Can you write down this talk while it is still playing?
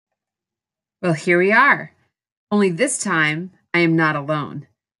Well, here we are. Only this time, I am not alone.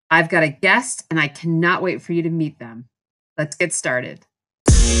 I've got a guest, and I cannot wait for you to meet them. Let's get started.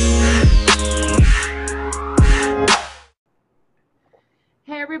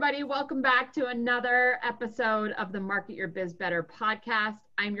 Hey, everybody, welcome back to another episode of the Market Your Biz Better podcast.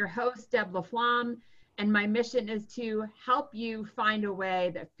 I'm your host, Deb LaFlamme, and my mission is to help you find a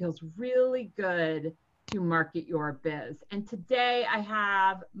way that feels really good to market your biz. And today I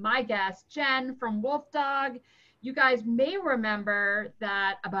have my guest, Jen from Wolf Dog. You guys may remember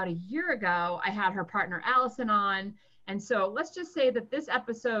that about a year ago, I had her partner Allison on. And so let's just say that this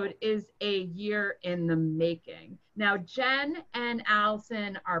episode is a year in the making. Now, Jen and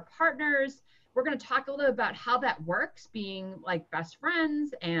Allison are partners. We're going to talk a little bit about how that works, being like best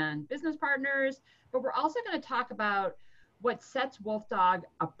friends and business partners. But we're also going to talk about what sets Wolf Dog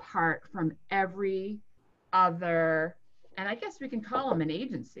apart from every other, and I guess we can call them an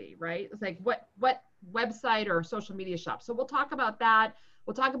agency, right? It's like what website or social media shop. So we'll talk about that.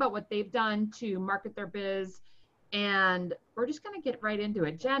 We'll talk about what they've done to market their biz, and we're just going to get right into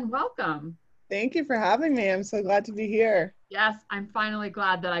it. Jen, welcome. Thank you for having me. I'm so glad to be here. Yes, I'm finally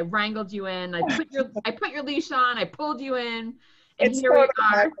glad that I wrangled you in. I put your leash on. I pulled you in, and here we are.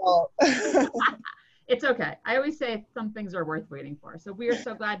 My fault. It's okay. I always say some things are worth waiting for. So we are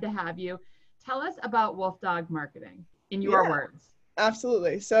so glad to have you. Tell us about Wolf Dog Marketing in your words.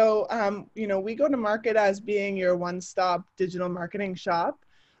 Absolutely. So, we go to market as being your one-stop digital marketing shop.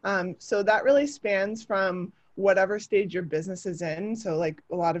 So that really spans from whatever stage your business is in. So like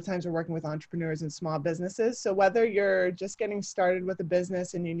a lot of times we're working with entrepreneurs and small businesses. So whether you're just getting started with a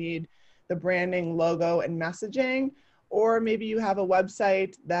business and you need the branding, logo, and messaging, or maybe you have a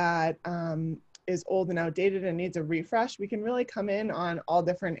website that is old and outdated and needs a refresh, we can really come in on all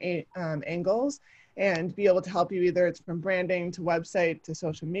different angles and be able to help you. Either it's from branding to website to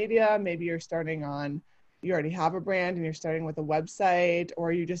social media. Maybe you already have a brand and you're starting with a website,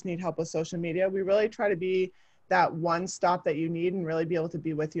 or you just need help with social media. We really try to be that one stop that you need and really be able to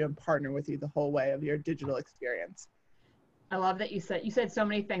be with you and partner with you the whole way of your digital experience. I love that you said so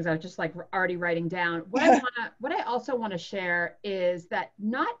many things. I was just like already writing down. What I also want to share is that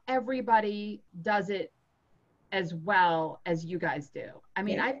not everybody does it as well as you guys do. I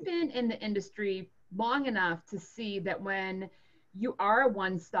mean, I've been in the industry long enough to see that when you are a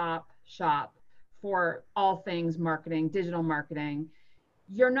one-stop shop for all things marketing, digital marketing,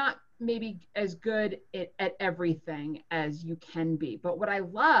 you're not maybe as good at everything as you can be. But what I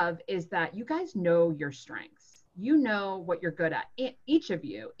love is that you guys know your strengths. You know what you're good at. Each of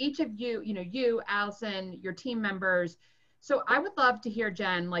you, you, Allison, your team members. So I would love to hear,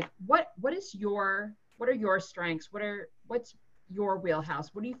 Jen, like what are your strengths? What's your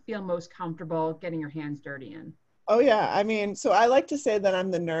wheelhouse? What do you feel most comfortable getting your hands dirty in? Oh yeah, I mean, so I like to say that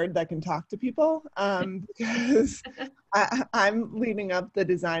I'm the nerd that can talk to people because I'm leading up the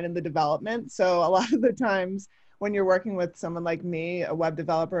design and the development. So a lot of the times when you're working with someone like me, a web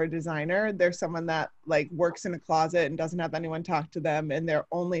developer, a designer, there's someone that like works in a closet and doesn't have anyone talk to them, and they're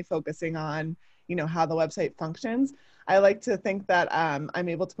only focusing on, how the website functions. I like to think that I'm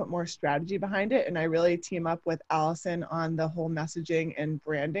able to put more strategy behind it, and I really team up with Allison on the whole messaging and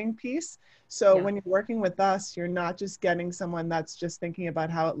branding piece. So when you're working with us, you're not just getting someone that's just thinking about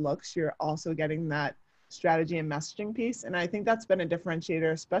how it looks, you're also getting that strategy and messaging piece. And I think that's been a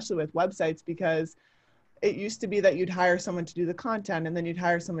differentiator, especially with websites, because it used to be that you'd hire someone to do the content, and then you'd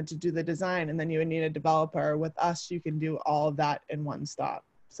hire someone to do the design, and then you would need a developer. With us, you can do all of that in one stop.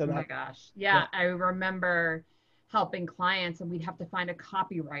 So oh my gosh. Yeah, I remember helping clients, and we'd have to find a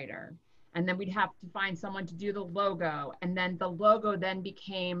copywriter, and then we'd have to find someone to do the logo, and then the logo then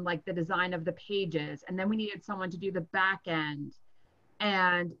became like the design of the pages, and then we needed someone to do the back end.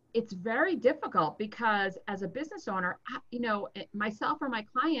 And it's very difficult because as a business owner, myself or my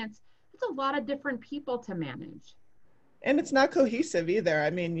clients, it's a lot of different people to manage. And it's not cohesive either. I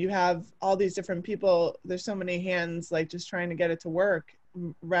mean, you have all these different people. There's so many hands like just trying to get it to work,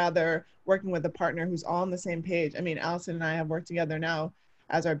 rather working with a partner who's all on the same page. I mean, Allison and I have worked together now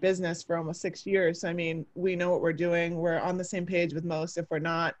as our business for almost 6 years. So, I mean, we know what we're doing. We're on the same page with most. If we're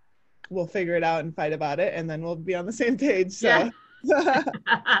not, we'll figure it out and fight about it, and then we'll be on the same page. So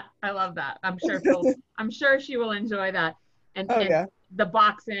I love that. I'm sure she will enjoy that. And the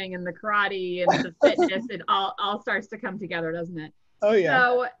boxing and the karate and the fitness, it all starts to come together, doesn't it? Oh yeah.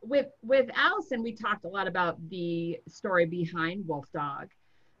 So with Allison, we talked a lot about the story behind Wolf Dog.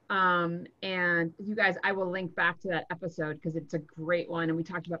 And you guys, I will link back to that episode because it's a great one. And we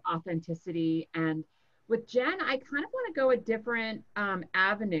talked about authenticity, and with Jen, I kind of want to go a different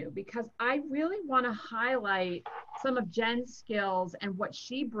avenue because I really want to highlight some of Jen's skills and what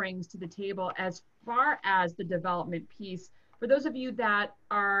she brings to the table as far as the development piece. For those of you that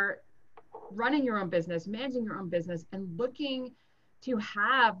are running your own business, managing your own business, and looking to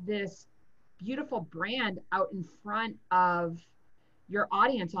have this beautiful brand out in front of your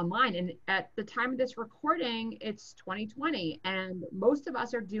audience online. And at the time of this recording, it's 2020, and most of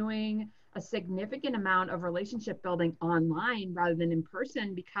us are doing a significant amount of relationship building online rather than in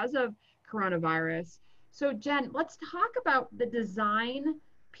person because of coronavirus. So Jen, let's talk about the design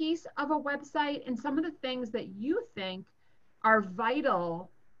piece of a website and some of the things that you think are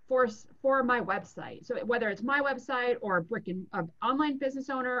vital for my website. So whether it's my website or a online business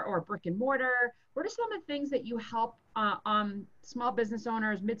owner or a brick and mortar, what are some of the things that you help small business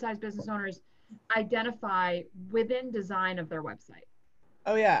owners, mid-sized business owners identify within design of their website?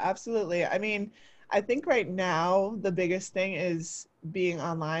 Oh yeah, absolutely. I mean, I think right now the biggest thing is being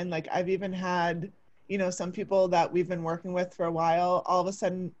online. Like I've even had, some people that we've been working with for a while, all of a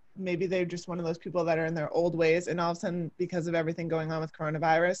sudden, maybe they're just one of those people that are in their old ways. And all of a sudden, because of everything going on with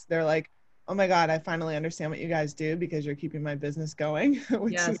coronavirus, they're like, oh my God, I finally understand what you guys do because you're keeping my business going,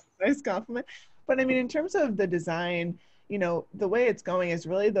 which Yes. is a nice compliment. But I mean, in terms of the design, the way it's going is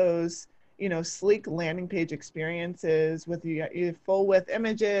really those, sleek landing page experiences with you full width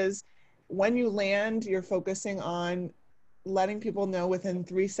images. When you land, you're focusing on letting people know within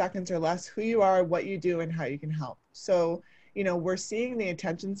 3 seconds or less who you are, what you do, and how you can help. So, we're seeing the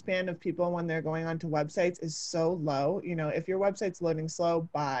attention span of people when they're going onto websites is so low. If your website's loading slow,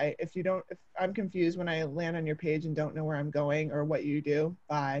 bye. If I'm confused when I land on your page and don't know where I'm going or what you do,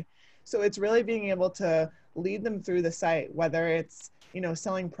 bye. So it's really being able to lead them through the site, whether it's,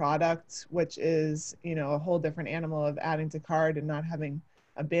 selling products, which is, a whole different animal of adding to cart and not having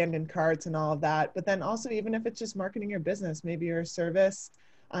abandoned carts and all of that. But then also, even if it's just marketing your business, maybe your service,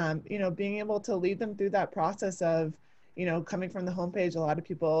 being able to lead them through that process of, coming from the homepage, a lot of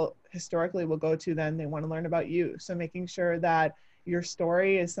people historically will go to then they want to learn about you. So making sure that your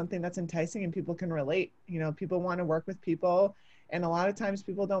story is something that's enticing and people can relate. People want to work with people. And a lot of times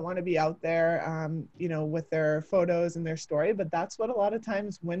people don't want to be out there, with their photos and their story, but that's what a lot of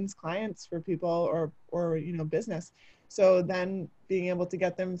times wins clients for people or business. So then being able to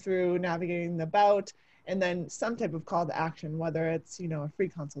get them through navigating the about and then some type of call to action, whether it's, a free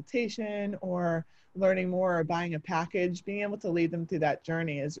consultation or learning more or buying a package, being able to lead them through that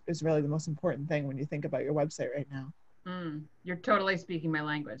journey is really the most important thing when you think about your website right now. You're totally speaking my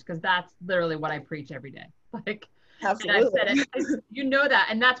language because that's literally what I preach every day. Like, absolutely. And I've said it, you know that.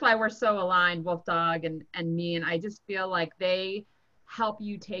 And that's why we're so aligned, Wolf Dog and me. And I just feel like they help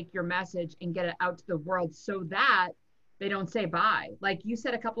you take your message and get it out to the world so that they don't say bye. Like you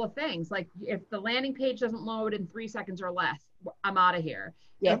said a couple of things, like if the landing page doesn't load in 3 seconds or less, I'm out of here.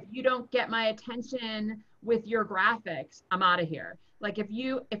 Yep. If you don't get my attention with your graphics, I'm out of here. Like if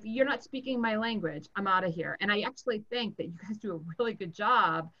you're not speaking my language, I'm out of here. And I actually think that you guys do a really good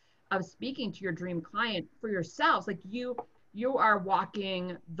job of speaking to your dream client for yourselves. Like you are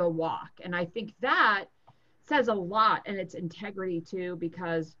walking the walk. And I think that says a lot, and it's integrity too,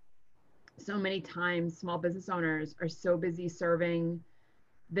 because so many times small business owners are so busy serving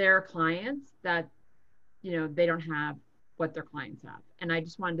their clients that, they don't have what their clients have. And I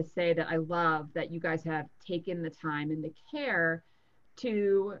just wanted to say that I love that you guys have taken the time and the care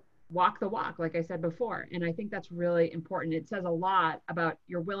to walk the walk, like I said before. And I think that's really important. It says a lot about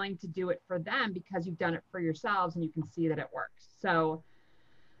you're willing to do it for them because you've done it for yourselves and you can see that it works. So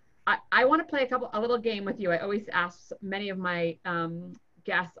I want to play a little game with you. I always ask many of my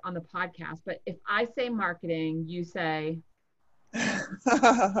guests on the podcast, but if I say marketing, you say,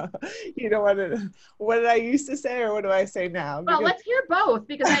 what did I used to say or what do I say now? Well, let's hear both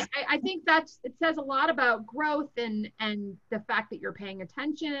because I think it says a lot about growth and the fact that you're paying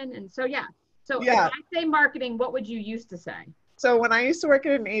attention. And so, yeah. So if I say marketing, what would you used to say? So when I used to work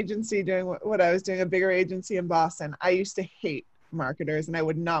at an agency doing what I was doing, a bigger agency in Boston, I used to hate marketers and I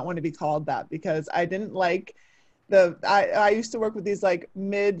would not want to be called that because I didn't like I used to work with these like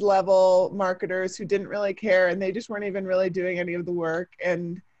mid-level marketers who didn't really care and they just weren't even really doing any of the work.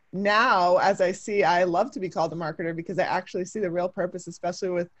 And now as I love to be called a marketer because I actually see the real purpose, especially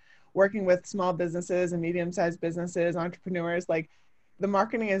with working with small businesses and medium-sized businesses, entrepreneurs. Like the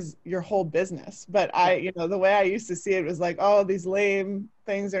marketing is your whole business. But the way I used to see it was like, oh, these lame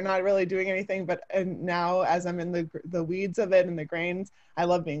things are not really doing anything. And now as I'm in the weeds of it and the grains, I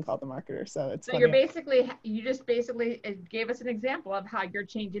love being called a marketer. So it's So funny. you just basically gave us an example of how you're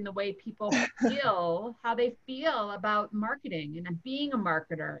changing the way people feel, how they feel about marketing and being a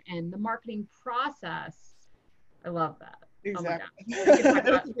marketer and the marketing process. I love that. Exactly. Oh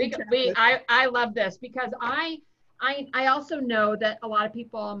my gosh. I love this because I also know that a lot of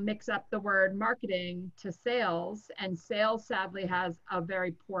people mix up the word marketing to sales, and sales sadly has a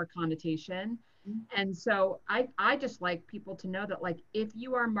very poor connotation. And so I just like people to know that, like, if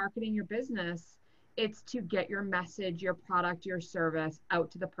you are marketing your business, it's to get your message, your product, your service out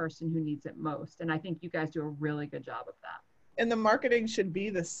to the person who needs it most. And I think you guys do a really good job of that. And the marketing should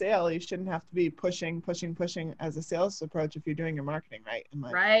be the sale. You shouldn't have to be pushing as a sales approach if you're doing your marketing right.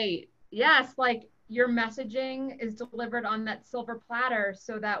 Right. Yes. Like your messaging is delivered on that silver platter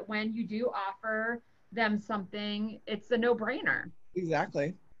so that when you do offer them something, it's a no-brainer.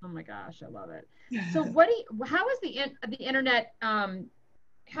 Exactly. Oh my gosh, I love it. So how has the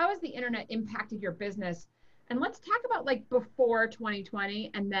internet impacted your business? And let's talk about like before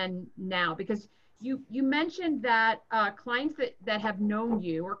 2020 and then now, because you mentioned that clients that have known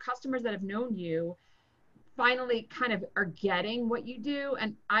you, or customers that have known you, finally kind of are getting what you do.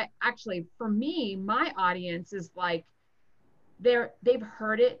 And I actually, for me, my audience is like, they've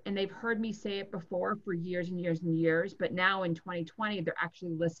heard it and they've heard me say it before for years and years and years, but now in 2020 they're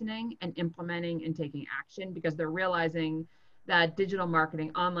actually listening and implementing and taking action because they're realizing that digital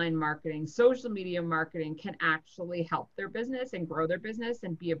marketing, online marketing, social media marketing can actually help their business and grow their business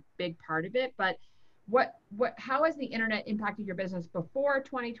and be a big part of it. But how has the internet impacted your business before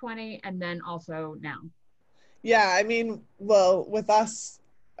 2020 and then also now? Yeah, I mean, well, with us,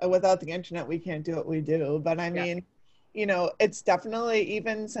 without the internet, we can't do what we do. But I mean, it's definitely,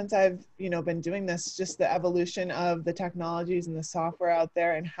 even since I've, been doing this, just the evolution of the technologies and the software out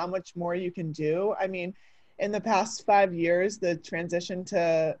there and how much more you can do. I mean, in the past 5 years, the transition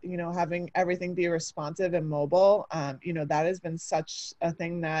to, having everything be responsive and mobile, that has been such a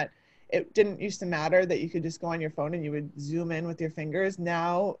thing that it didn't used to matter that you could just go on your phone and you would zoom in with your fingers.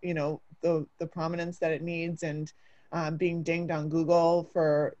 Now, the prominence that it needs, and being dinged on Google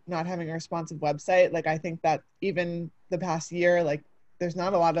for not having a responsive website. Like, I think that even the past year, like, there's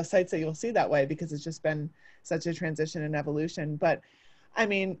not a lot of sites that you'll see that way because it's just been such a transition and evolution. But I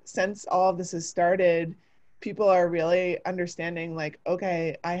mean, since all of this has started, people are really understanding, like,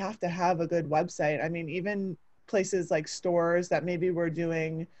 okay, I have to have a good website. I mean, even places like stores that maybe were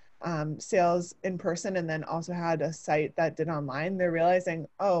doing sales in person and then also had a site that did online, they're realizing,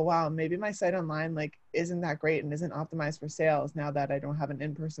 oh wow, maybe my site online like isn't that great and isn't optimized for sales now that I don't have an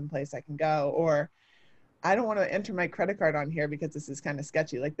in-person place I can go, or I don't want to enter my credit card on here because this is kind of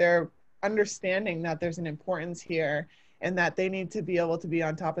sketchy. Like, they're understanding that there's an importance here and that they need to be able to be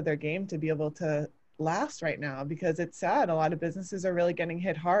on top of their game to be able to last right now, because it's sad, a lot of businesses are really getting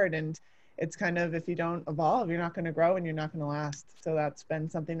hit hard, and it's kind of, if you don't evolve, you're not going to grow and you're not going to last. So that's been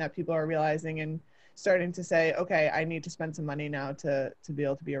something that people are realizing and starting to say, okay, I need to spend some money now to be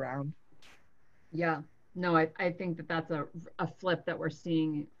able to be around. Yeah, no, I think that that's a flip that we're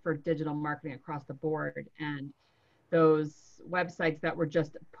seeing for digital marketing across the board. And those websites that were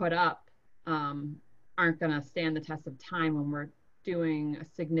just put up aren't going to stand the test of time when we're doing a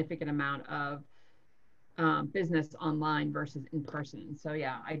significant amount of business online versus in person. So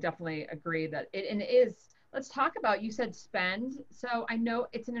yeah, I definitely agree that it is. Let's talk about, you said spend. So I know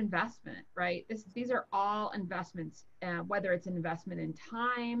it's an investment, right? These are all investments, whether it's an investment in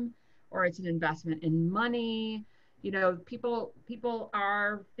time or it's an investment in money. People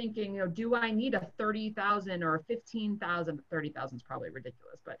are thinking, do I need a 30,000 or 15,000? 30,000 is probably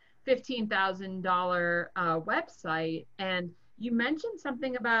ridiculous, but $15,000 website. And you mentioned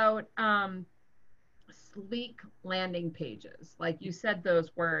something about sleek landing pages. Like, you said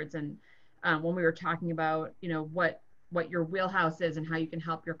those words, and when we were talking about, what your wheelhouse is and how you can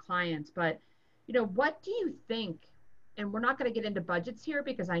help your clients. But, what do you think? And we're not going to get into budgets here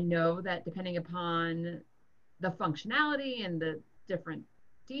because I know that depending upon the functionality and the different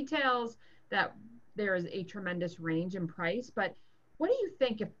details, that there is a tremendous range in price. But what do you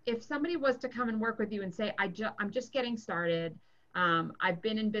think if somebody was to come and work with you and say, I'm just getting started, I've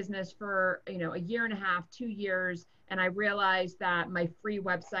been in business for a year and a half, 2 years, and I realized that my free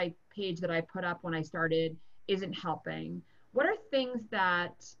website page that I put up when I started isn't helping. What are things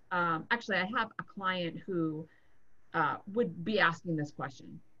that actually, I have a client who would be asking this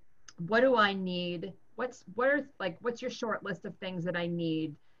question: what do I need? What's your short list of things that I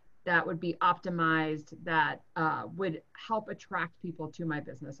need that would be optimized that would help attract people to my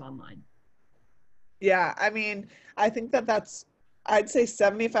business online? Yeah, I mean, I think I'd say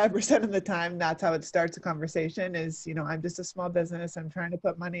 75% of the time, that's how it starts a conversation is, I'm just a small business. I'm trying to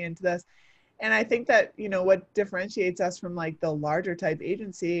put money into this. And I think that, what differentiates us from like the larger type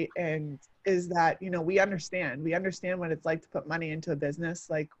agency and is that, we understand what it's like to put money into a business.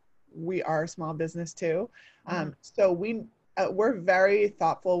 Like we are a small business too. So we're very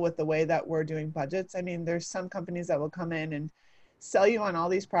thoughtful with the way that we're doing budgets. I mean, there's some companies that will come in and sell you on all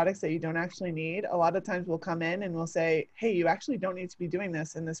these products that you don't actually need. A lot of times we'll come in and we'll say, hey, you actually don't need to be doing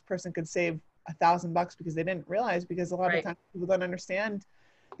this. And this person could save $1,000 because they didn't realize, because a lot of times people don't understand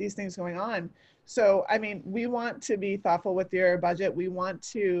these things going on. So, I mean, we want to be thoughtful with your budget. We want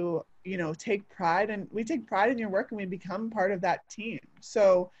to, take pride, and we take pride in your work and we become part of that team.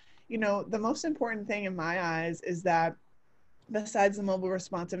 So, the most important thing in my eyes is that besides the mobile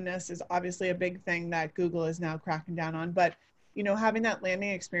responsiveness is obviously a big thing that Google is now cracking down on, but having that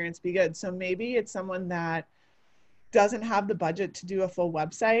landing experience be good. So maybe it's someone that doesn't have the budget to do a full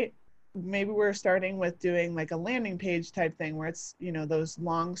website. Maybe we're starting with doing like a landing page type thing where it's, those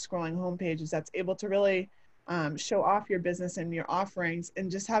long scrolling home pages that's able to really show off your business and your offerings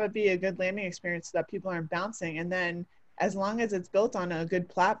and just have it be a good landing experience so that people aren't bouncing. And then as long as it's built on a good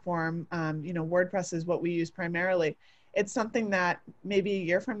platform, WordPress is what we use primarily. It's something that maybe a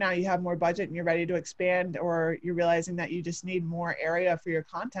year from now you have more budget and you're ready to expand, or you're realizing that you just need more area for your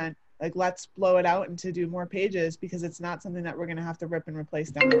content. Like, let's blow it out and to do more pages, because it's not something that we're going to have to rip and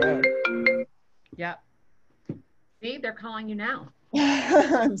replace down the road. Yep. See, they're calling you now.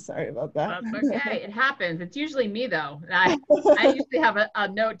 I'm sorry about that. That's okay. It happens. It's usually me though. I usually have a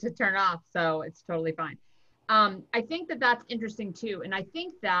note to turn off, so it's totally fine. I think that that's interesting too. And I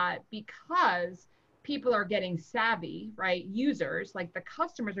think that because people are getting savvy, right? Users, like the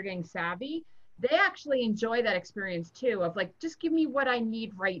customers are getting savvy, they actually enjoy that experience too, of like, just give me what I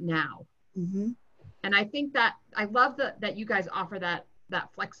need right now. Mm-hmm. And I think that I love that you guys offer that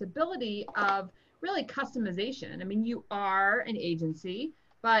flexibility of really customization. I mean, you are an agency,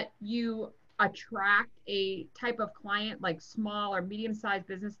 but you attract a type of client like small or medium-sized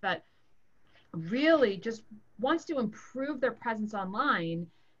business that really just wants to improve their presence online.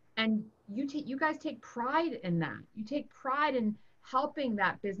 And you guys take pride in that. You take pride in helping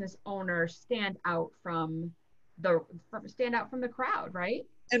that business owner stand out from the crowd, right?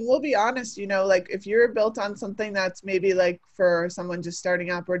 And we'll be honest, like if you're built on something that's maybe like for someone just starting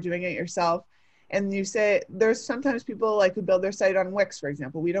up or doing it yourself, and you say, there's sometimes people like who build their site on Wix, for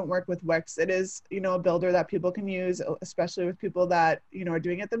example. We don't work with Wix. It is, a builder that people can use, especially with people that, are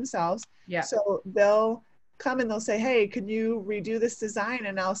doing it themselves. Yeah. So they'll come and they'll say, hey, can you redo this design?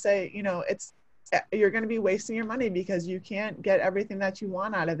 And I'll say, you're going to be wasting your money because you can't get everything that you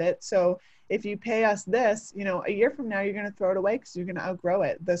want out of it. So if you pay us this, a year from now, you're going to throw it away because you're going to outgrow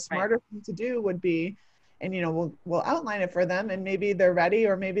it. The smarter thing to do would be, and, we'll outline it for them, and maybe they're ready,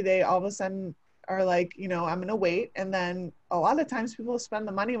 or maybe they all of a sudden are like, I'm going to wait. And then a lot of times people spend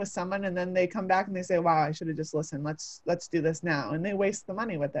the money with someone and then they come back and they say, wow, I should have just listened. Let's do this now. And they waste the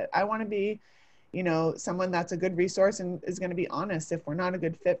money with it. I want to be, someone that's a good resource and is going to be honest. If we're not a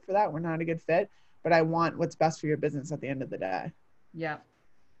good fit for that, we're not a good fit, but I want what's best for your business at the end of the day. Yeah.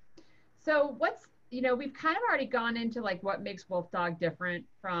 So we've kind of already gone into like what makes Wolf Dog different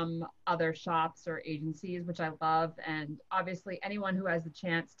from other shops or agencies, which I love. And obviously anyone who has the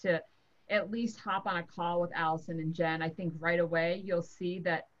chance to at least hop on a call with Allison and Jen, I think right away you'll see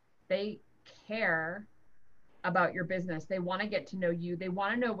that they care about your business. They want to get to know you. They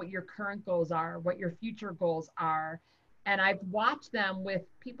want to know what your current goals are, what your future goals are. And I've watched them with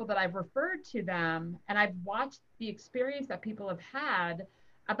people that I've referred to them, and I've watched the experience that people have had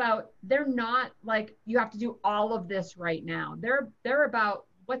about, they're not like, you have to do all of this right now. They're about,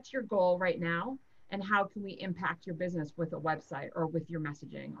 what's your goal right now? And how can we impact your business with a website or with your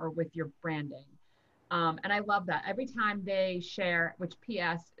messaging or with your branding? And I love that. Every time they share, which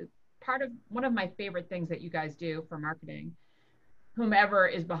PS, one of my favorite things that you guys do for marketing, whomever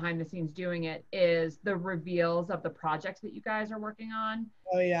is behind the scenes doing it, is the reveals of the projects that you guys are working on.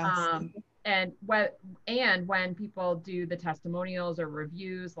 Oh yeah. And when people do the testimonials or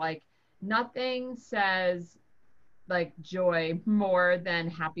reviews, like nothing says like joy more than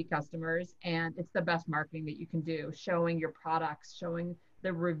happy customers. And it's the best marketing that you can do, showing your products, showing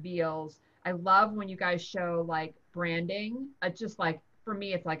the reveals. I love when you guys show like branding. It's just like, for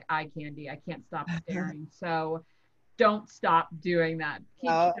me, it's like eye candy. I can't stop staring. So don't stop doing that.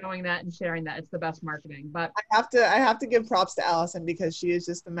 Keep showing that and sharing that. It's the best marketing. But I have to give props to Allison, because she is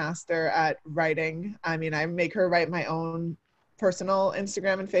just the master at writing. I mean, I make her write my own personal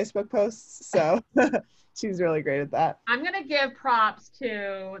Instagram and Facebook posts. So she's really great at that. I'm gonna give props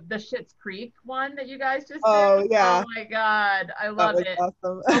to the Schitt's Creek one that you guys just did. Oh yeah. Oh my God, I That love was it.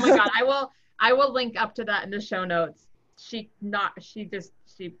 awesome. Oh my God, I will link up to that in the show notes. She hit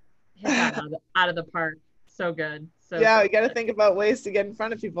that out of the park. So good. Yeah, we got to think about ways to get in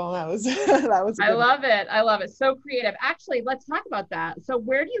front of people. That was that was. I love it. I love it. So creative. Actually, let's talk about that. So,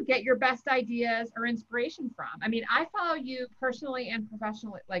 where do you get your best ideas or inspiration from? I mean, I follow you personally and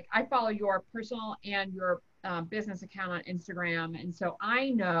professionally. Like, I follow your personal and your business account on Instagram, and so I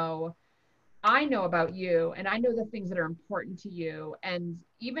know about you, and I know the things that are important to you. And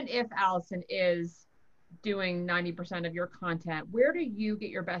even if Allison is doing 90% of your content, where do you get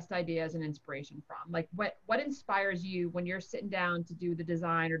your best ideas and inspiration from? Like what inspires you when you're sitting down to do the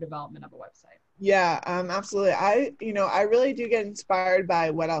design or development of a website? Yeah, absolutely. I really do get inspired by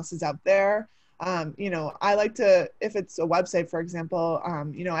what else is out there. I like to, if it's a website, for example,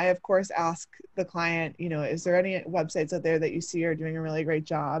 I of course ask the client, is there any websites out there that you see are doing a really great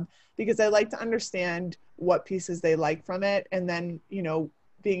job? Because I like to understand what pieces they like from it, and then,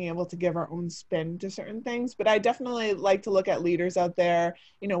 being able to give our own spin to certain things. But I definitely like to look at leaders out there,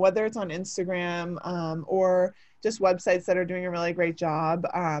 whether it's on Instagram or just websites that are doing a really great job.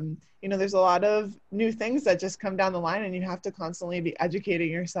 There's a lot of new things that just come down the line, and you have to constantly be educating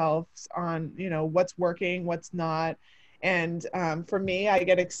yourself on, what's working, what's not. And for me, I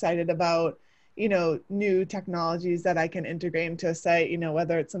get excited about new technologies that I can integrate into a site,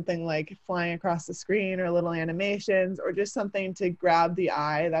 whether it's something like flying across the screen or little animations or just something to grab the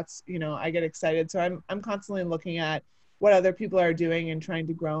eye. That's, I get excited. So I'm constantly looking at what other people are doing and trying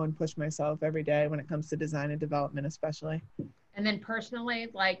to grow and push myself every day when it comes to design and development, especially. And then personally,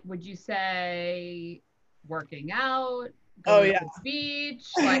 like, would you say working out, Oh going yeah. to the beach?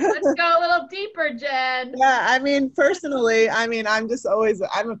 Like, let's go a little deeper, Jen. Yeah, I mean, personally, I'm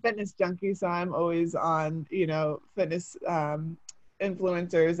a fitness junkie, so I'm always on, fitness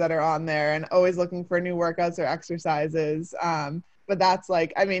influencers that are on there and always looking for new workouts or exercises. But that's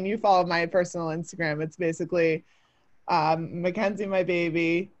like, I mean, you follow my personal Instagram. It's basically Mackenzie, my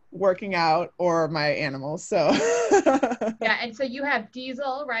baby, working out, or my animals. So Yeah, and so you have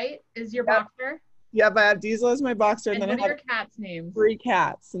Diesel, right? Is your Yep. boxer? Yep, I have Diesel as my boxer, And then what I are have your cats' names? 3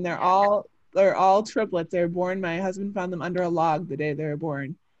 cats, and they're all triplets. They were born. My husband found them under a log the day they were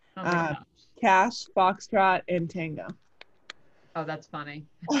born. Oh my gosh. Cash, Foxtrot, and Tango. Oh, that's funny.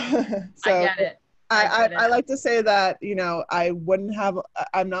 So I get it. I like to say that,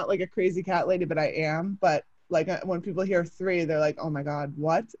 I'm not like a crazy cat lady, but I am. But like when people hear 3, they're like, oh my God,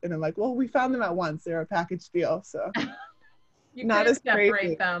 what? And I'm like, well, we found them at once. They're a package deal. So You not could as separate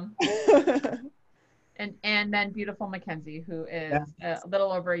crazy. them. And then beautiful Mackenzie, who is Yeah. a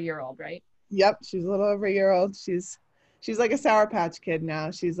little over a year old, right? Yep, she's a little over a year old. She's like a Sour Patch Kid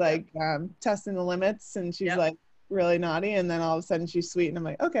now. She's like testing the limits, and she's like really naughty, and then all of a sudden she's sweet, and I'm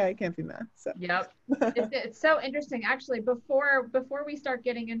like, okay, I can't be mad. So Yep. It's so interesting. Actually, before we start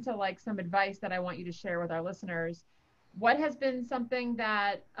getting into like some advice that I want you to share with our listeners, what has been something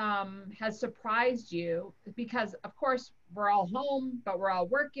that has surprised you? Because of course we're all home, but we're all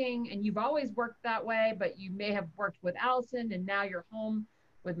working, and you've always worked that way, but you may have worked with Allison, and now you're home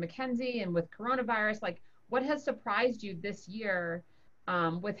with Mackenzie and with coronavirus. Like, what has surprised you this year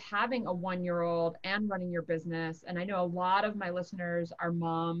with having a 1-year-old and running your business? And I know a lot of my listeners are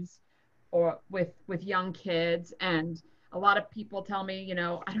moms or with young kids, and a lot of people tell me, I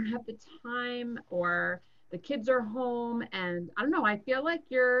don't have the time, or the kids are home, and I don't know, I feel like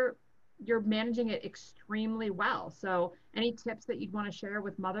you're managing it extremely well. So any tips that you'd want to share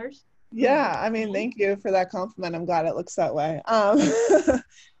with mothers? yeah, I mean, thank you for that compliment. I'm glad it looks that way.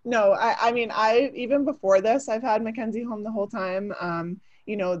 No, I mean, even before this, I've had Mackenzie home the whole time.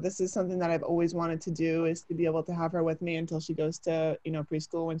 This is something that I've always wanted to do, is to be able to have her with me until she goes to,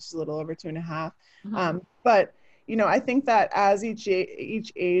 preschool when she's a little over 2.5. But I think that as each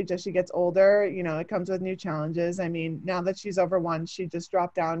age, as she gets older, it comes with new challenges. I mean, now that she's over 1, she just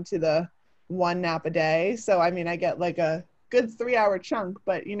dropped down to the 1 nap a day. So, I mean, I get like a good 3-hour chunk,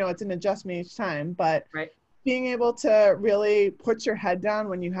 but it's an adjustment each time. But right. Being able to really put your head down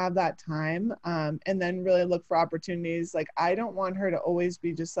when you have that time, and then really look for opportunities. Like, I don't want her to always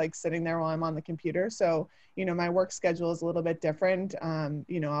be just like sitting there while I'm on the computer. So, my work schedule is a little bit different.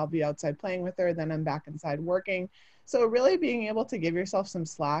 I'll be outside playing with her, then I'm back inside working. So really being able to give yourself some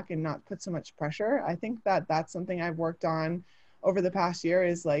slack and not put so much pressure. I think that that's something I've worked on over the past year,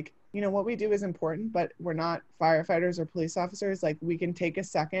 is like you know, what we do is important, but we're not firefighters or police officers. Like, we can take a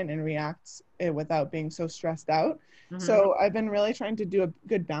second and react without being so stressed out. So I've been really trying to do a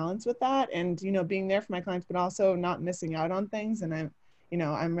good balance with that, and, you know, being there for my clients, but also not missing out on things. And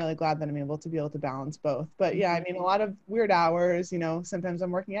I'm really glad that I'm able to balance both. But yeah, I mean, a lot of weird hours, you know, sometimes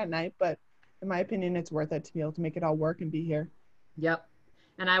I'm working at night, but in my opinion, it's worth it to be able to make it all work and be here. Yep.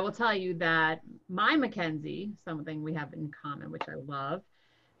 And I will tell you that my Mackenzie, something we have in common, which I love,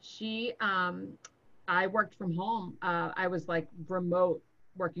 she, I worked from home. I was like remote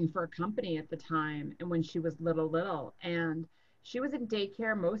working for a company at the time. And when she was little, and she was in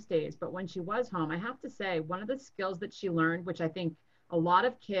daycare most days, but when she was home, I have to say, one of the skills that she learned, which I think a lot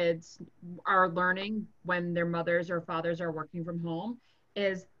of kids are learning when their mothers or fathers are working from home,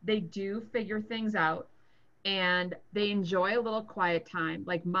 is they do figure things out and they enjoy a little quiet time.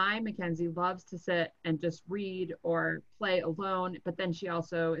 Like my Mackenzie loves to sit and just read or play alone, but then she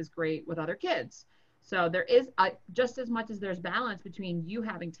also is great with other kids. So there is just as much as there's balance between you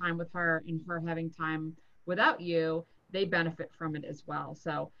having time with her and her having time without you, they benefit from it as well.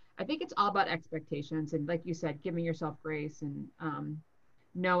 So I think it's all about expectations and, like you said, giving yourself grace and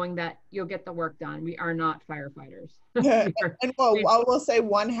knowing that you'll get the work done. We are not firefighters. And well, I will say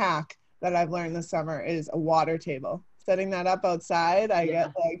one hack that I've learned this summer is a water table. Setting that up outside, I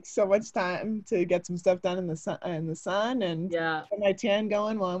get like so much time to get some stuff done in the sun and get my tan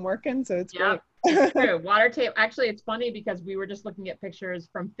going while I'm working. So it's great. It's true. Water table. Actually, it's funny because we were just looking at pictures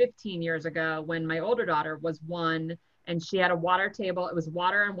from 15 years ago when my older daughter was 1 and she had a water table. It was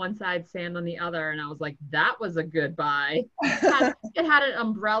water on one side, sand on the other. And I was like, that was a good buy. It had an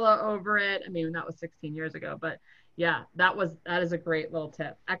umbrella over it. I mean, that was 16 years ago, but yeah, that is a great little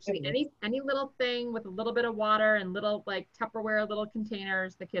tip. Actually, any little thing with a little bit of water and little like Tupperware, little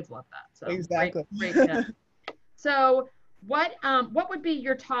containers, the kids love that. So exactly. Great tip. So what would be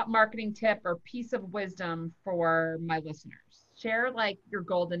your top marketing tip or piece of wisdom for my listeners? Share like your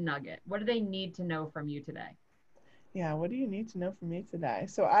golden nugget. What do they need to know from you today? Yeah, what do you need to know from me today?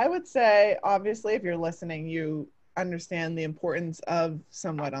 So I would say, obviously, if you're listening, you understand the importance of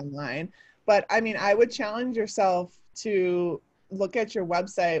Somewhat Online. But I mean, I would challenge yourself to look at your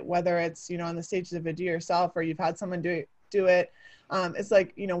website, whether it's, you know, on the stages of it do yourself or you've had someone do it. It's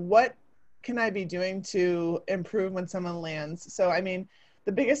like, you know, what can I be doing to improve when someone lands? So, I mean,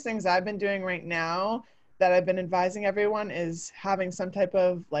 the biggest things I've been doing right now that I've been advising everyone is having some type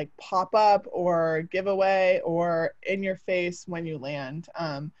of like pop-up or giveaway or in your face when you land.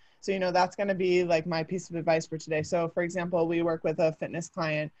 So, you know, that's going to be like my piece of advice for today. So for example, we work with a fitness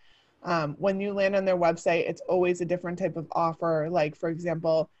client. When you land on their website, it's always a different type of offer. Like, for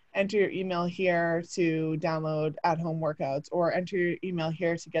example, enter your email here to download at-home workouts, or enter your email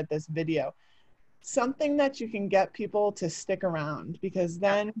here to get this video. Something that you can get people to stick around, because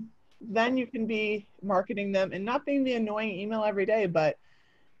then you can be marketing them and not being the annoying email every day, but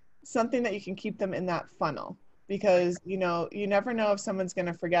something that you can keep them in that funnel. Because, you know, you never know if someone's going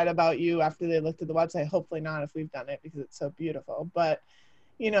to forget about you after they looked at the website. Hopefully not, if we've done it, because it's so beautiful. But,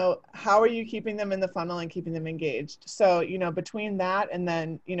 you know, how are you keeping them in the funnel and keeping them engaged? So, you know, between that and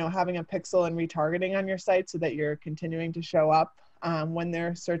then, you know, having a pixel and retargeting on your site so that you're continuing to show up when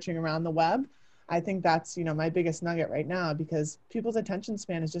they're searching around the web, I think that's, you know, my biggest nugget right now, because people's attention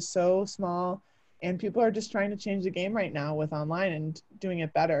span is just so small and people are just trying to change the game right now with online and doing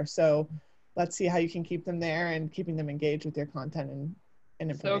it better. So let's see how you can keep them there and keeping them engaged with your content and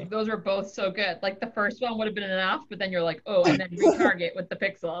so those are both so good. Like the first one would have been enough, but then you're like, oh, and then retarget with the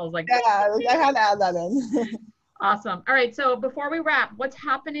pixel. I was like, yeah, I had to add that in. Awesome. All right. So before we wrap, what's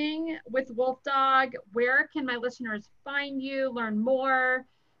happening with Wolf Dog? Where can my listeners find you, learn more?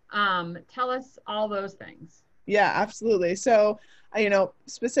 Tell us all those things. Yeah, absolutely. So, you know,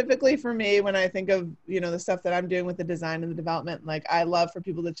 specifically for me, when I think of, you know, the stuff that I'm doing with the design and the development, like I love for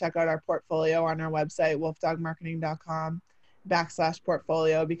people to check out our portfolio on our website,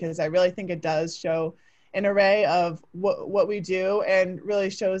 wolfdogmarketing.com/portfolio, because I really think it does show an array of what we do and really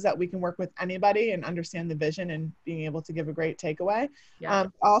shows that we can work with anybody and understand the vision and being able to give a great takeaway. Yeah.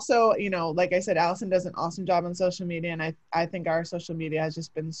 Also, you know, like I said, Allison does an awesome job on social media, and I think our social media has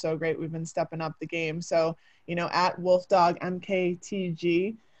just been so great. We've been stepping up the game. So, you know, at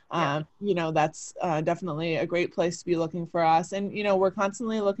wolfdogmktg, you know, that's definitely a great place to be looking for us. And, you know, we're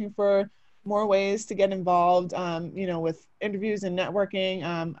constantly looking for more ways to get involved, you know, with interviews and networking.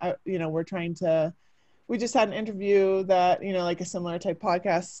 You know, we just had an interview that, you know, like a similar type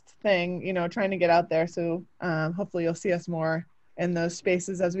podcast thing, you know, trying to get out there. So hopefully you'll see us more in those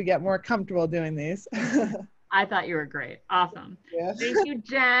spaces as we get more comfortable doing these. I thought you were great. Awesome. Yeah. Thank you,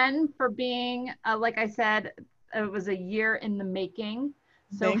 Jen, for being, like I said, it was a year in the making.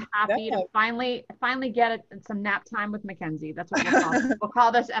 So happy to finally get some nap time with Mackenzie. That's what we'll call it. We'll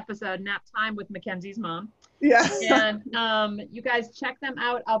call this episode Nap Time with Mackenzie's Mom. Yeah. And you guys check them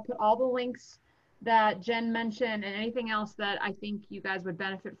out. I'll put all the links that Jen mentioned and anything else that I think you guys would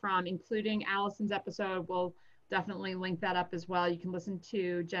benefit from, including Allison's episode. We'll definitely link that up as well. You can listen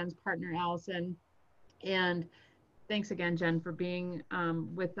to Jen's partner, Allison. And thanks again, Jen, for being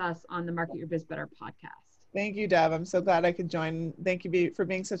with us on the Market Your Biz Better podcast. Thank you, Deb. I'm so glad I could join. Thank you for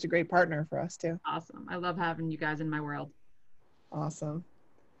being such a great partner for us too. Awesome. I love having you guys in my world. Awesome.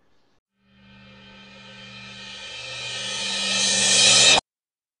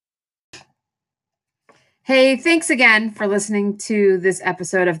 Hey, thanks again for listening to this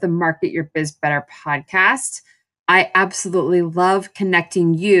episode of the Market Your Biz Better podcast. I absolutely love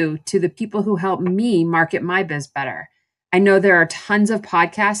connecting you to the people who help me market my biz better. I know there are tons of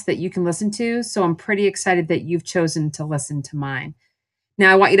podcasts that you can listen to, so I'm pretty excited that you've chosen to listen to mine.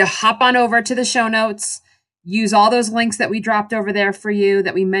 Now, I want you to hop on over to the show notes, use all those links that we dropped over there for you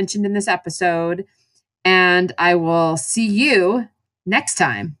that we mentioned in this episode, and I will see you next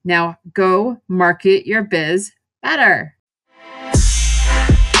time. Now, go market your biz better.